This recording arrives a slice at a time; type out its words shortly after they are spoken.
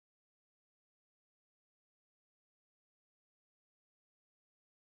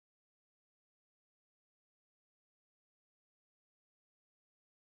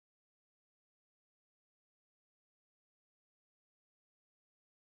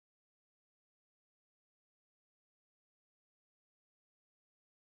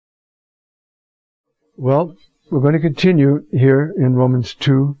Well, we're going to continue here in Romans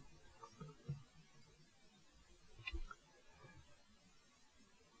 2.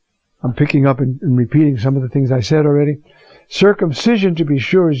 I'm picking up and repeating some of the things I said already. Circumcision, to be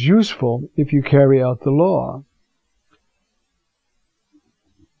sure, is useful if you carry out the law.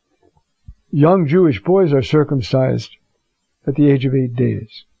 Young Jewish boys are circumcised at the age of 8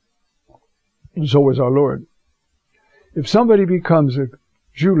 days. And so was our Lord. If somebody becomes a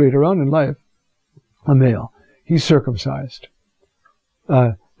Jew later on in life, a male, he's circumcised.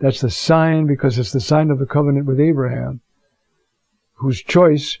 That's the sign, because it's the sign of the covenant with Abraham, whose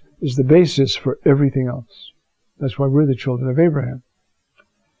choice is the basis for everything else. That's why we're the children of Abraham.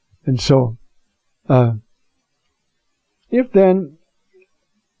 And so, if then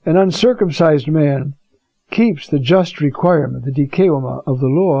an uncircumcised man keeps the just requirement, the dikaioma of the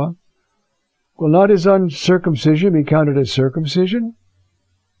law, will not his uncircumcision be counted as circumcision?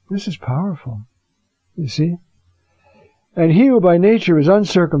 This is powerful, you see. And he who by nature is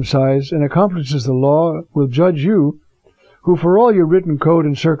uncircumcised and accomplishes the law will judge you, who for all your written code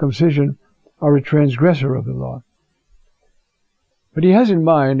and circumcision are a transgressor of the law. But he has in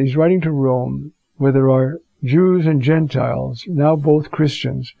mind, he's writing to Rome, where there are Jews and Gentiles, now both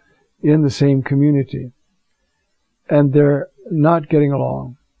Christians, in the same community. And they're not getting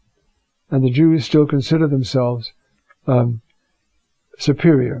along. And the Jews still consider themselves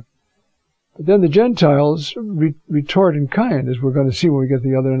superior. But then the Gentiles retort in kind, as we're going to see when we get to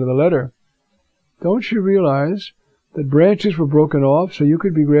the other end of the letter. Don't you realize that branches were broken off so you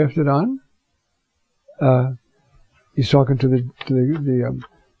could be grafted on? He's talking to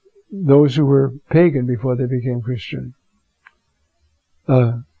those who were pagan before they became Christian.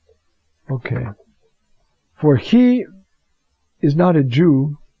 Okay. For he is not a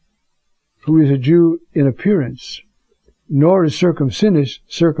Jew who is a Jew in appearance, nor is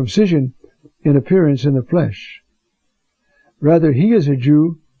circumcision in appearance in the flesh. Rather, he is a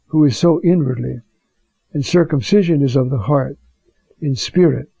Jew who is so inwardly, and circumcision is of the heart, in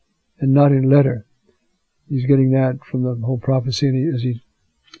spirit, and not in letter. He's getting that from the whole prophecy as he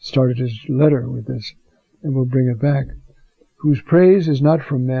started his letter with this, and we'll bring it back. Whose praise is not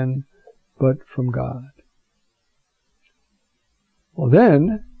from men, but from God. Well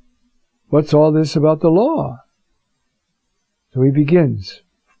then, what's all this about the law? So he begins.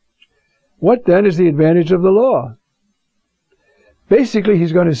 What then is the advantage of the law? Basically,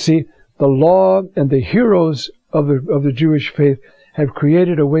 he's going to see the law and the heroes of the Jewish faith have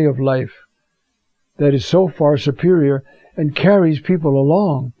created a way of life that is so far superior and carries people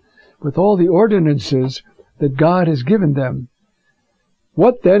along with all the ordinances that God has given them.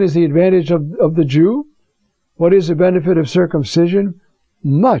 What then is the advantage of the Jew? What is the benefit of circumcision?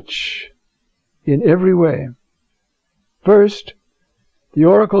 Much, in every way. First, the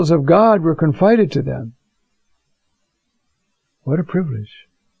oracles of God were confided to them. What a privilege.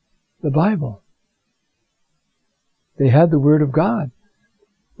 The Bible. They had the Word of God.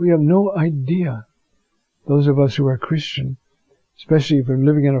 We have no idea, those of us who are Christian, especially if we're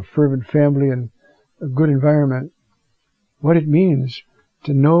living in a fervent family and a good environment, what it means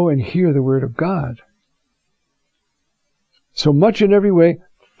to know and hear the Word of God. So much in every way.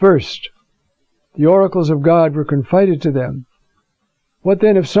 First, the oracles of God were confided to them. What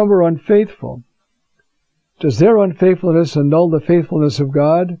then if some were unfaithful? Does their unfaithfulness annul the faithfulness of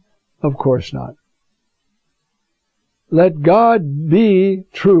God? Of course not. Let God be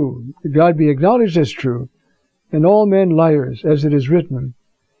true, God be acknowledged as true, and all men liars, as it is written,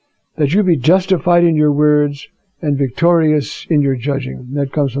 that you be justified in your words and victorious in your judging.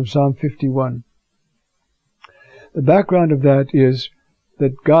 That comes from Psalm 51. The background of that is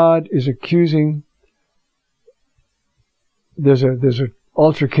that God is accusing. There's an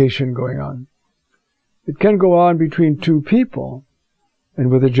altercation going on. It can go on between two people, and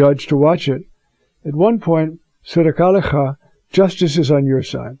with a judge to watch it. At one point, Tzedakah, justice is on your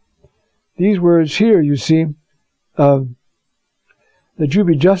side. These words here, you see, that you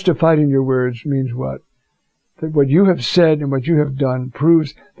be justified in your words means what? That what you have said and what you have done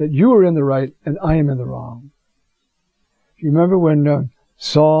proves that you are in the right and I am in the wrong. You remember when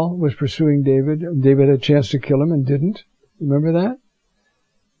Saul was pursuing David, and David had a chance to kill him and didn't? Remember that?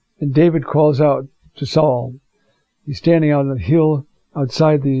 And David calls out to Saul. He's standing out on the hill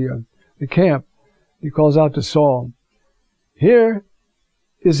outside the camp. He calls out to Saul, here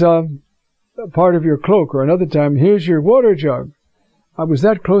is a part of your cloak, or another time, here's your water jug. I was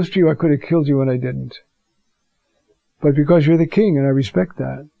that close to you, I could have killed you, and I didn't. But because you're the king, and I respect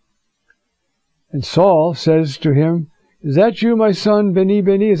that. And Saul says to him, is that you, my son, Beni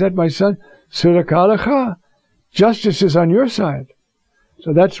Beni? Is that my son? Tzedakah lecha? Justice is on your side.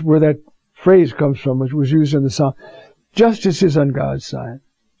 So that's where that phrase comes from, which was used in the Psalm. Justice is on God's side.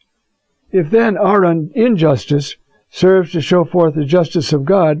 If then our injustice serves to show forth the justice of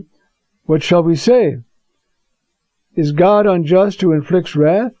God, what shall we say? Is God unjust who inflicts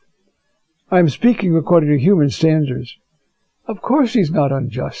wrath? I am speaking according to human standards. Of course he's not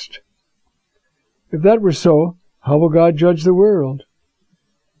unjust. If that were so, how will God judge the world?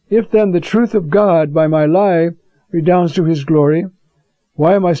 If then the truth of God by my lie redounds to his glory,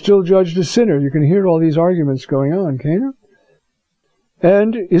 why am I still judged a sinner? You can hear all these arguments going on, can't you?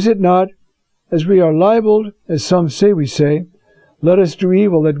 And is it not, as we are libeled, as some say we say, let us do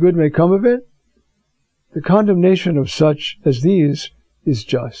evil that good may come of it? The condemnation of such as these is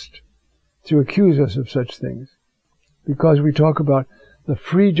just, to accuse us of such things, because we talk about the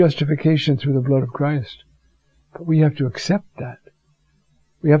free justification through the blood of Christ. But we have to accept that.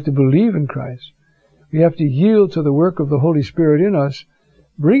 We have to believe in Christ. We have to yield to the work of the Holy Spirit in us,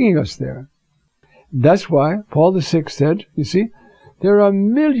 bringing us there. That's why Paul VI said, you see, there are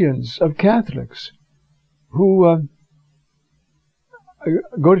millions of Catholics who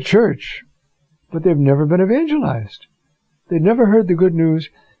go to church, but they've never been evangelized. They've never heard the good news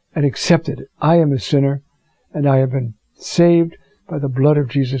and accepted it. I am a sinner, and I have been saved by the blood of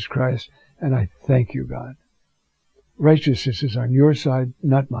Jesus Christ, and I thank you, God. Righteousness is on your side,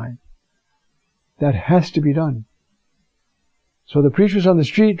 not mine. That has to be done. So the preachers on the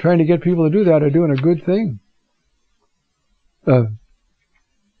street trying to get people to do that are doing a good thing.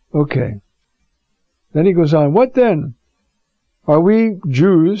 Okay. Then he goes on, what then? Are we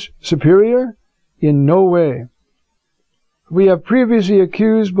Jews superior? In no way. We have previously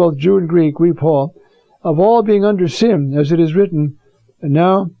accused both Jew and Greek, we Paul, of all being under sin, as it is written. And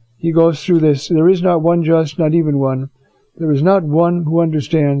now he goes through this. There is not one just, not even one. There is not one who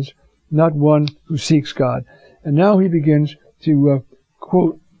understands, not one who seeks God. And now he begins to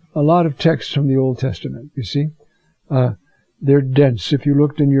quote a lot of texts from the Old Testament, you see. They're dense. If you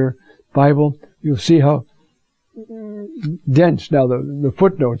looked in your Bible, you'll see how dense now the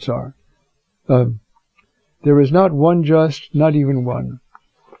footnotes are. There is not one just, not even one.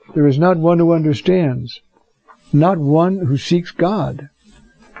 There is not one who understands, not one who seeks God.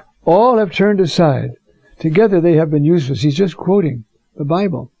 All have turned aside. Together they have been useless. He's just quoting the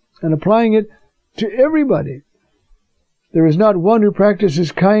Bible and applying it to everybody. There is not one who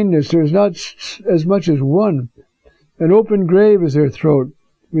practices kindness. There is not as much as one. An open grave is their throat.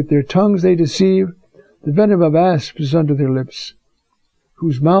 With their tongues they deceive. The venom of asps is under their lips,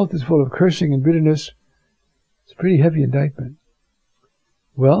 whose mouth is full of cursing and bitterness. It's a pretty heavy indictment.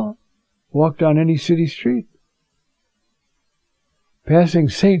 Well, walk down any city street. Passing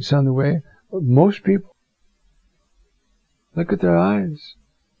saints on the way, most people. Look at their eyes.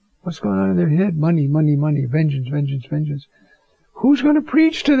 What's going on in their head? Money, money, money, vengeance, vengeance, vengeance. Who's going to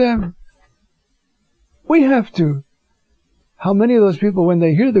preach to them? We have to. How many of those people, when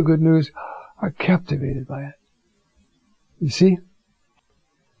they hear the good news, are captivated by it? You see?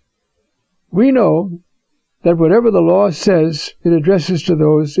 We know that whatever the law says, it addresses to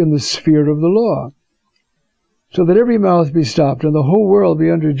those in the sphere of the law, so that every mouth be stopped and the whole world be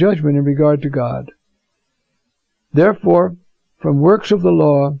under judgment in regard to God. Therefore, from works of the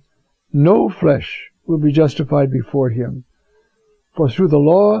law, no flesh will be justified before him, for through the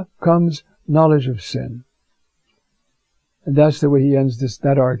law comes knowledge of sin. And that's the way he ends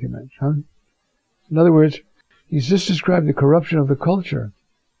that argument. In other words, he's just described the corruption of the culture.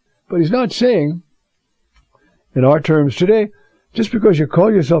 But he's not saying, in our terms today, just because you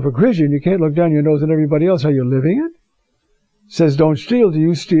call yourself a Christian, you can't look down your nose at everybody else. Are you living it? Says don't steal. Do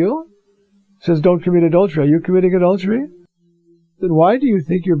you steal? Says don't commit adultery. Are you committing adultery? Then why do you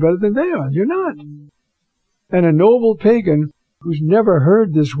think you're better than they are? You're not. And a noble pagan who's never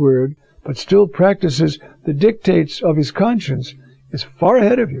heard this word, but still practices the dictates of his conscience, is far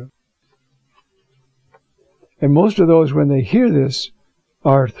ahead of you. And most of those, when they hear this,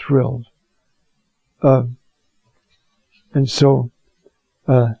 are thrilled. And so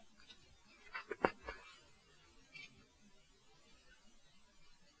now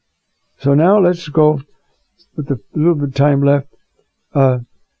let's go with the little bit of time left.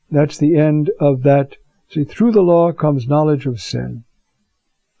 That's the end of that. See, through the law comes knowledge of sin.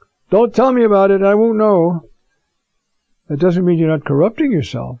 Don't tell me about it, I won't know. That doesn't mean you're not corrupting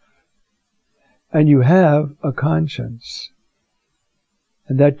yourself. And you have a conscience.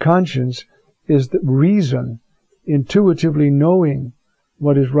 And that conscience is the reason, intuitively knowing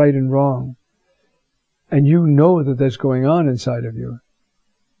what is right and wrong. And you know that that's going on inside of you.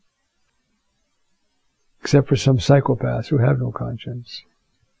 Except for some psychopaths who have no conscience.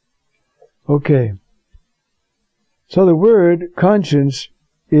 Okay. So the word conscience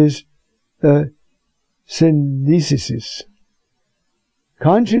is syndesis.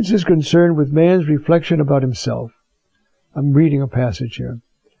 Conscience is concerned with man's reflection about himself. I'm reading a passage here.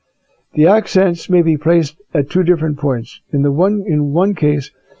 The accents may be placed at two different points. In one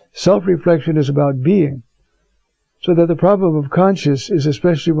case, self-reflection is about being, so that the problem of conscience is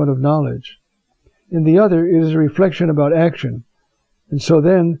especially one of knowledge. In the other, it is a reflection about action, and so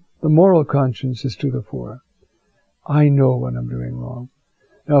then the moral conscience is to the fore. I know when I'm doing wrong.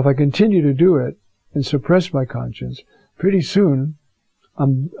 Now, if I continue to do it and suppress my conscience, pretty soon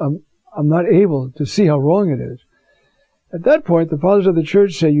I'm not able to see how wrong it is. At that point, the fathers of the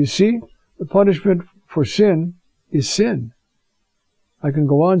church say, you see, the punishment for sin is sin. I can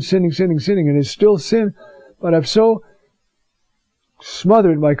go on sinning, and it's still sin, but I've so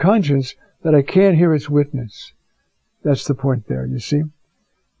smothered my conscience that I can't hear its witness. That's the point there, you see.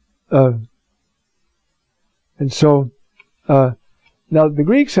 And so, now the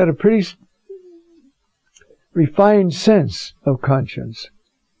Greeks had a pretty refined sense of conscience,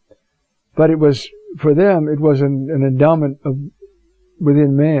 but it was, for them, it was an endowment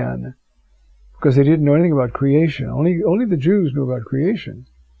within man, because they didn't know anything about creation. Only the Jews knew about creation.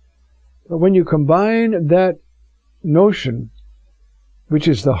 But when you combine that notion, which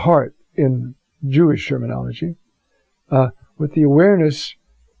is the heart in Jewish terminology, with the awareness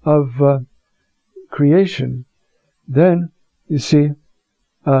of creation, then you see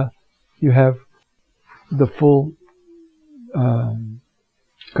you have the full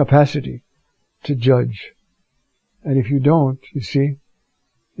capacity to judge. And if you don't, you see,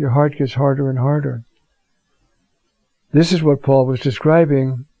 your heart gets harder and harder. This is what Paul was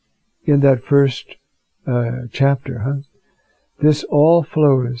describing in that first chapter. This all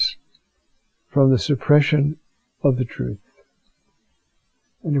flows from the suppression of the truth.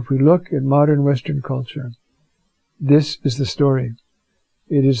 And if we look at modern Western culture, this is the story.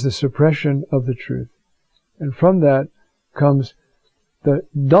 It is the suppression of the truth. And from that comes the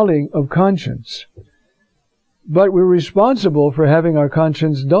dulling of conscience. But we're responsible for having our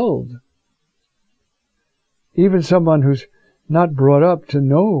conscience dulled. Even someone who's not brought up to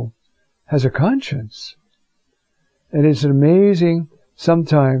know has a conscience. And it's amazing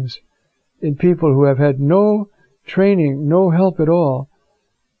sometimes in people who have had no training, no help at all,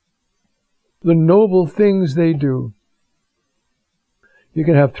 the noble things they do. You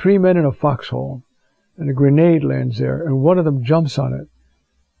can have 3 men in a foxhole, and a grenade lands there, and one of them jumps on it,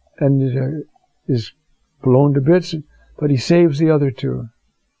 and is blown to bits, but he saves the other 2.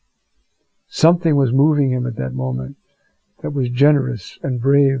 Something was moving him at that moment that was generous and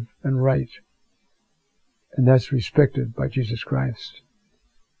brave and right. And that's respected by Jesus Christ.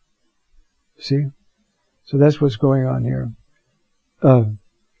 See? So that's what's going on here.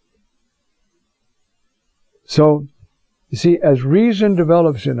 So, you see, as reason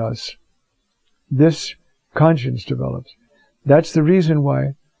develops in us, this conscience develops. That's the reason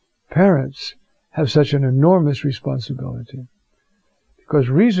why parents have such an enormous responsibility. Because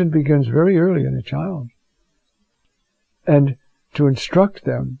reason begins very early in a child. And to instruct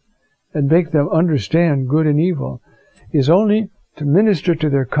them and make them understand good and evil is only to minister to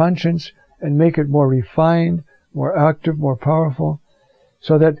their conscience and make it more refined, more active, more powerful,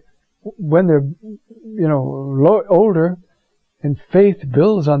 so that when they're, older, and faith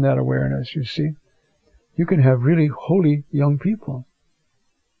builds on that awareness, you see, you can have really holy young people.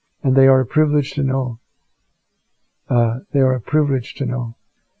 And they are a privilege to know. They are a privilege to know.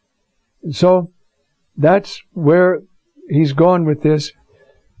 And so, that's where he's gone with this.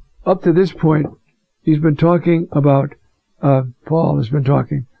 Up to this point, he's been talking about, Paul has been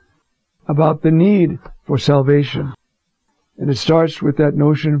talking about the need for salvation. And it starts with that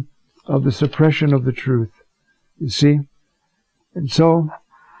notion of the suppression of the truth. You see? And so,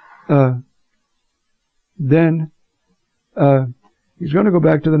 then, he's going to go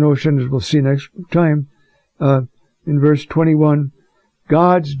back to the notion, as we'll see next time, in verse 21,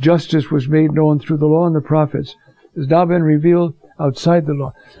 God's justice was made known through the law and the prophets. It has now been revealed outside the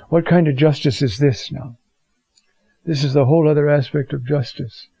law. What kind of justice is this now? This is the whole other aspect of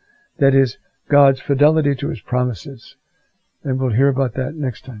justice. That is, God's fidelity to His promises. And we'll hear about that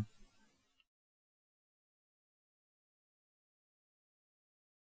next time.